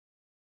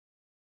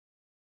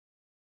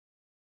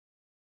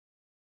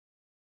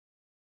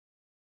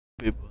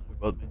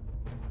about me.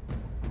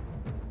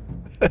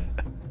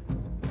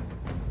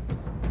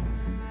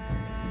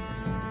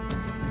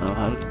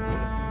 How to do it.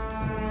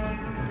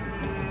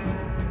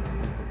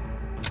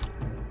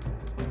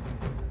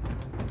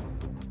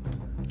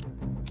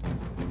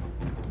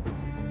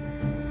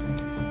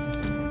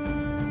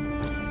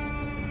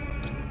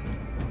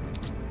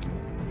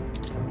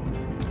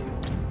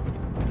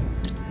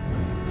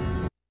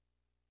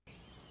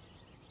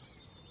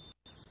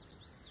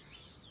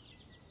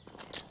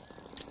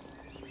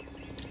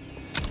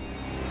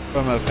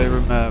 Probably my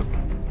favorite map.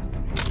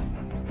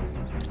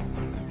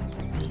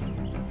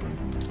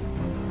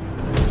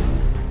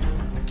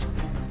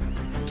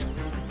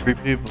 3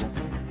 people.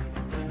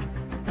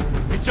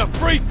 It's a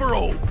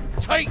free-for-all.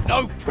 Take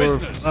no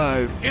prisoners.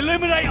 4, 5.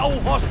 Eliminate all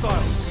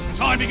hostiles.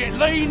 Time to get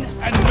lean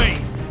and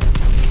mean.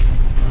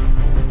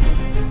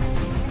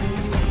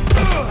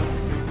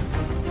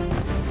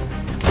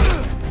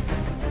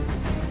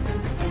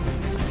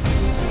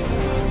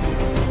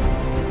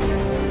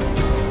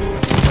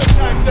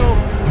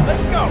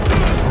 Let's go.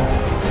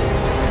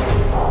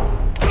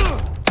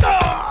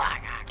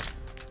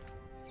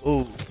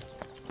 Oh.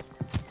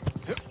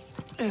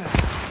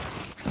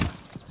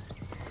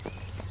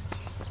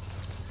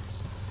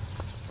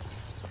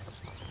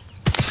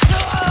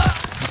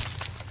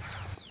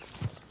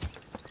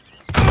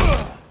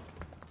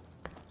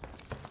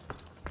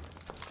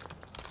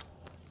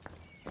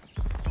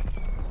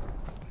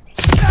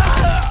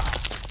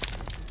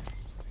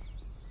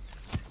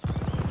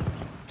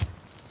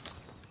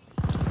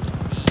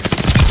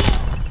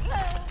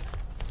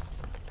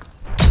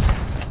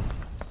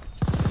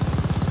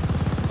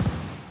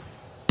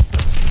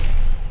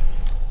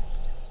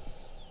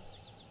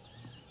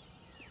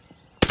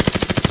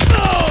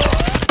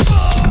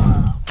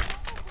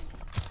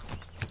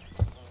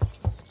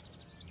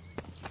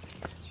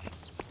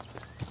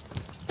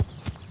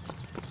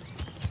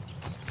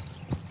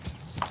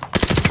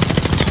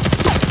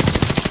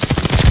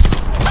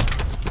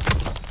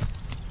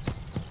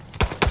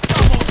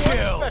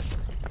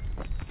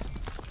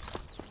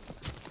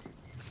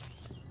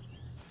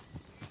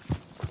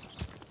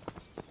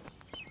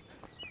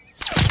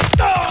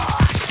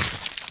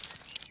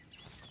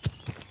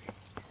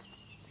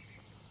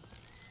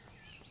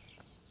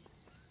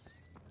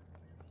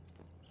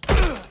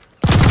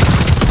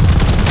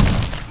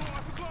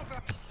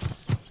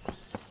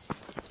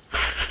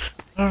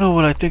 I don't know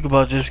what I think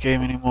about this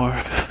game anymore.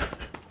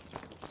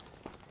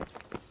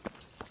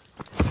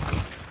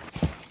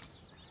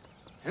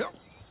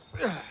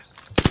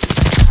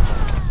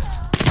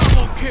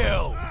 Double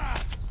kill.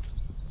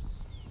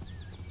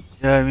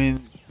 Yeah, I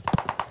mean,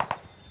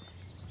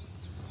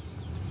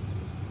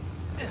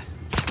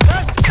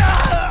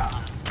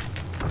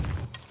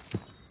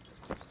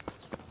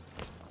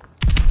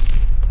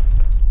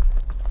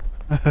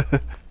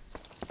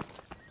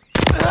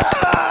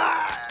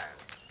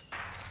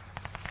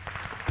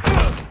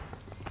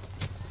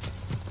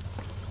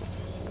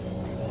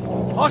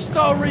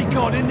 Hostile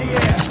recon in the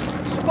air.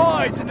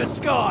 Spies in the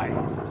sky.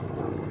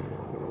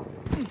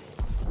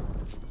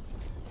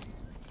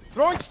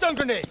 Throwing stun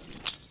grenade.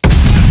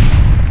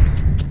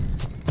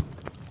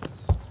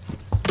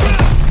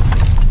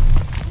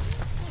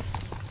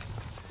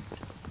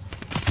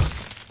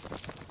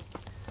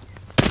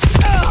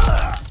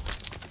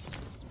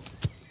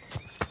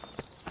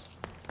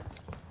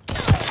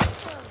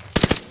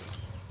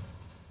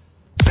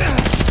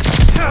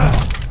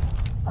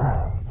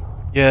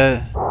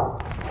 yeah,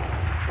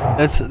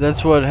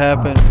 that's what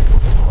happened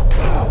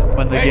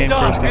when the game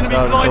first comes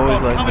out. It's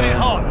always like that.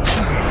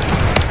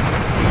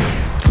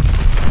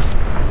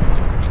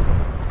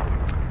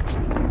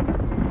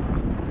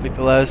 Like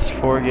the last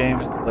 4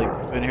 games, like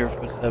it's been here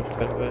for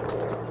quite a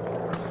bit.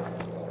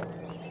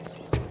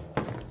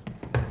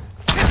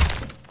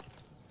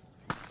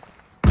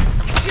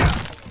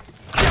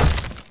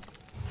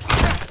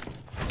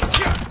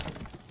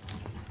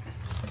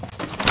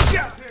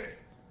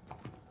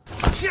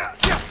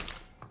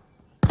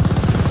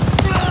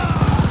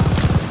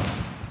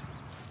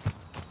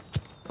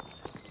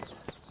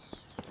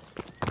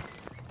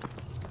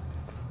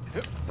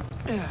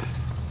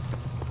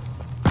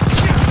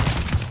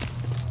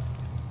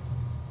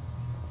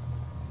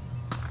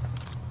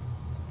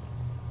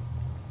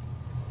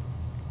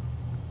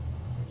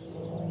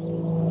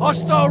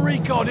 Hostile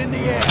recon in the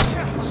air.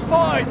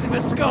 Spies in the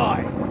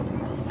sky.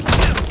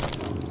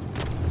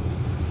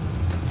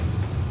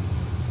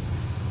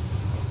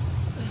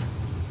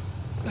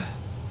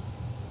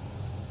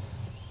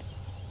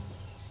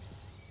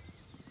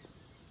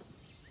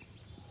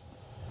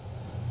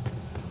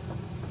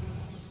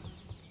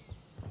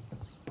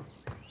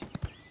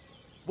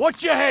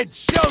 Watch your heads,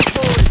 show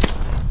boys!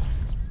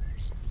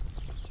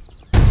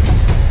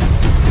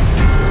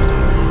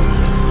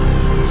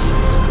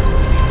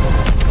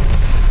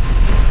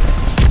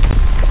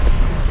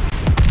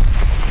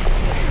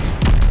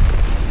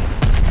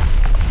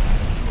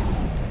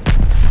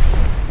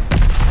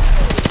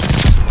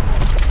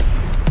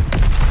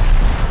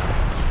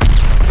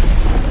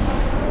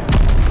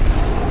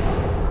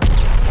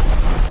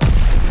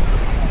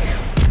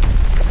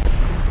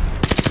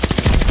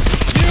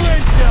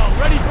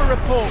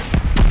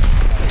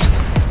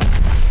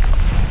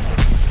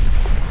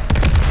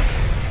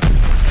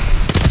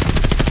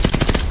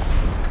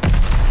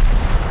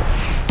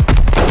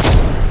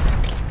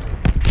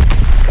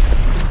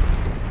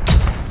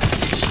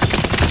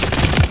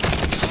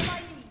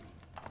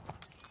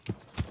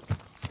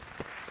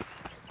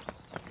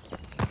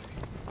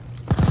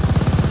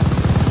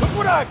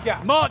 Frag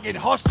gap. Marking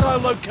hostile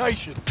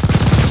location.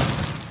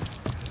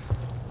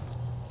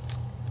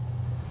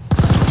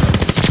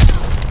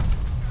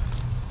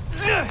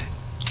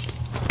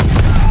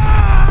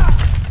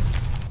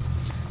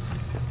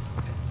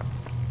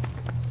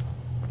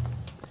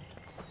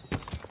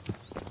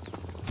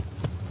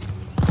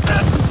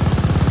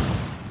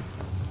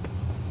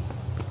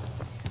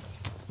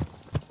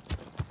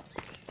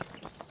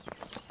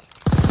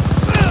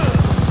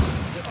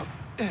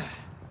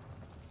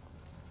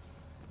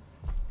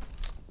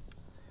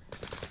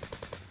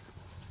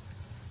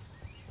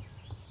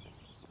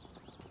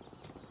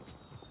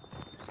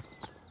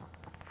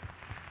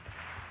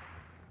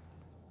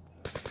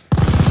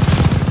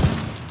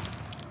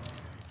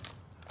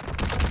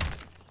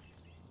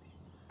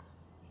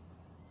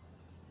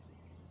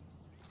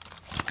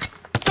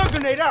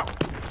 Grenade out!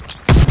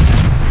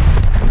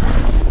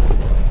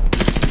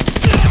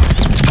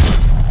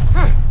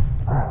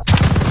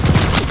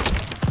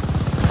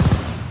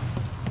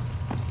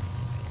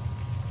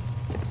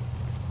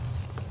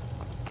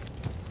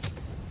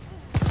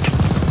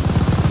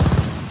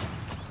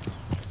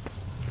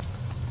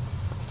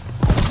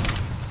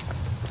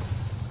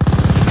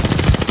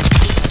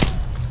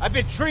 I've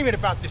been dreaming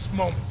about this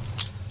moment.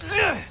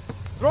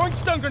 Throwing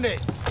stun grenade.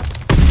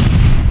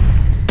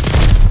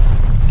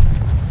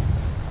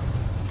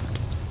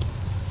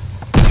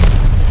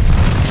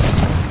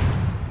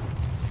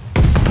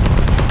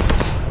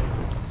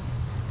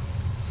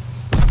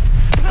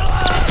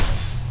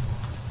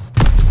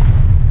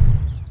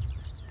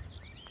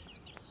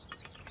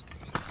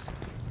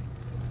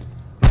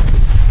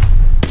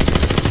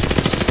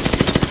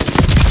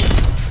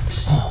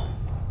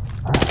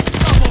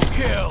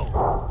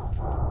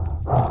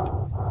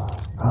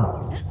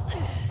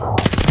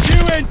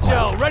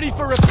 Ready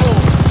for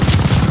report.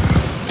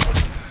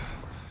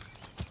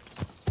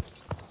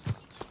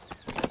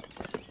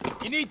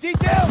 You need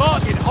details?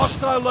 Marking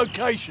hostile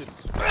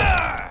locations.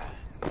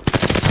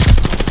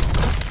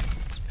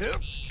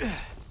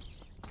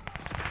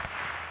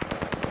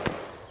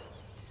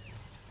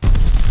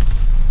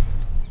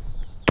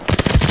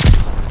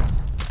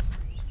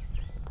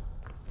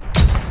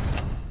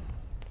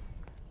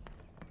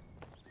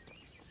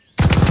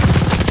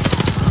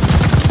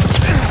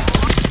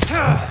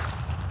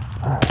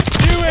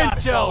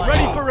 Intel,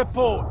 ready for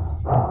report.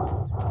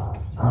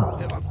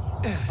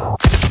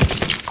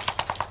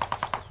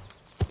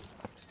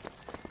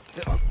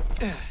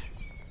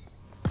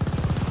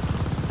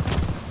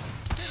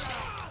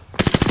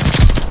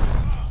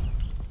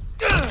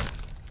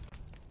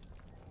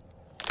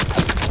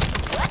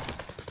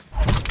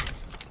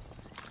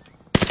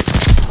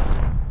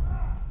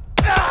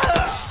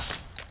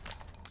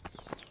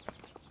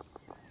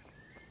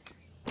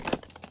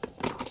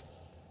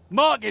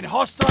 Marking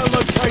hostile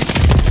location.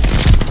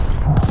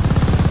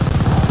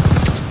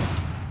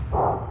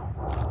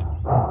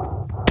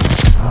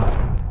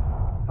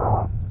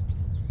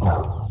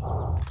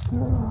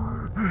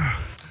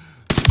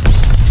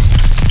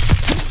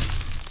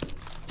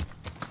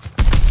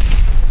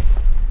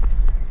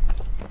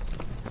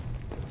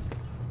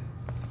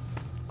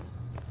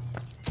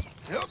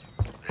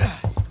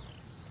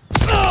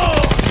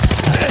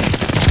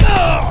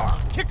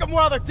 Kick them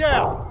while they're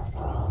down.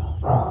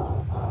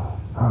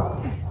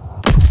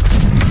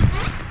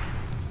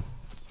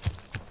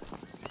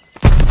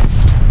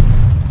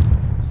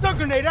 Stun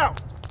grenade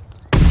out.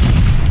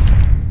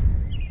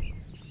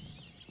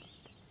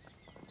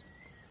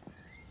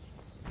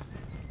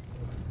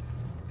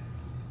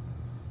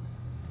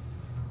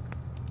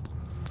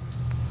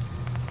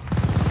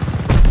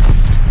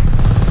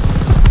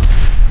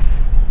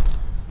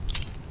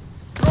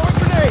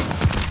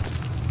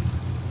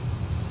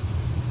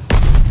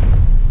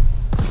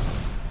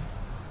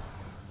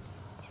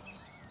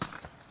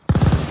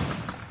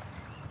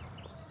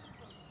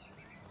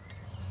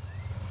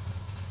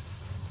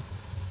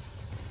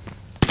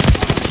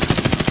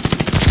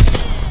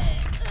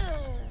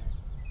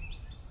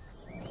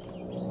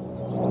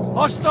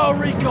 Hostile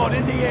recon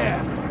in the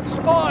air.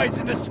 Spies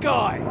in the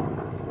sky.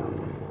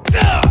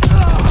 Yeah.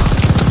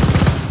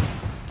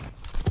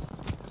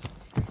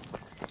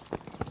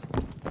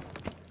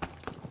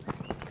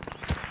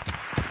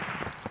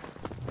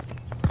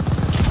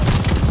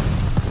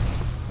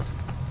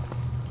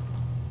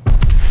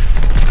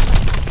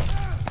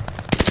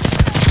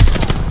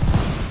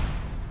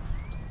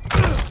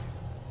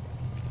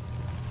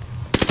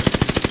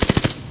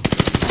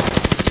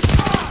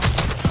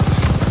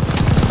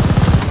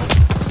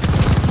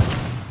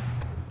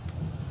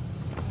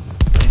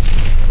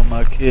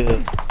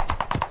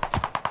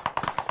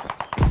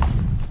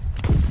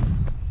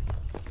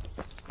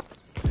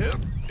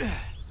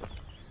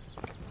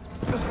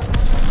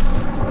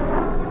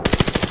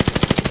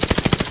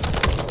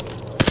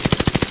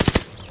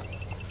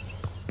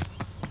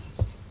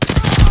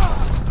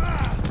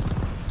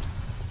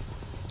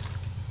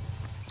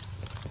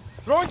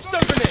 Throwing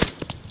stun grenade.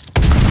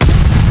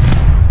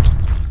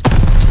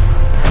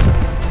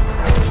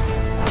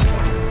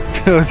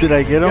 Did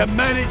I get him? You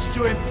managed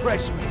to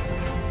impress me.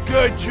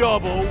 Good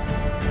job, all.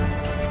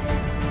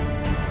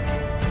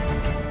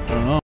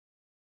 don't know.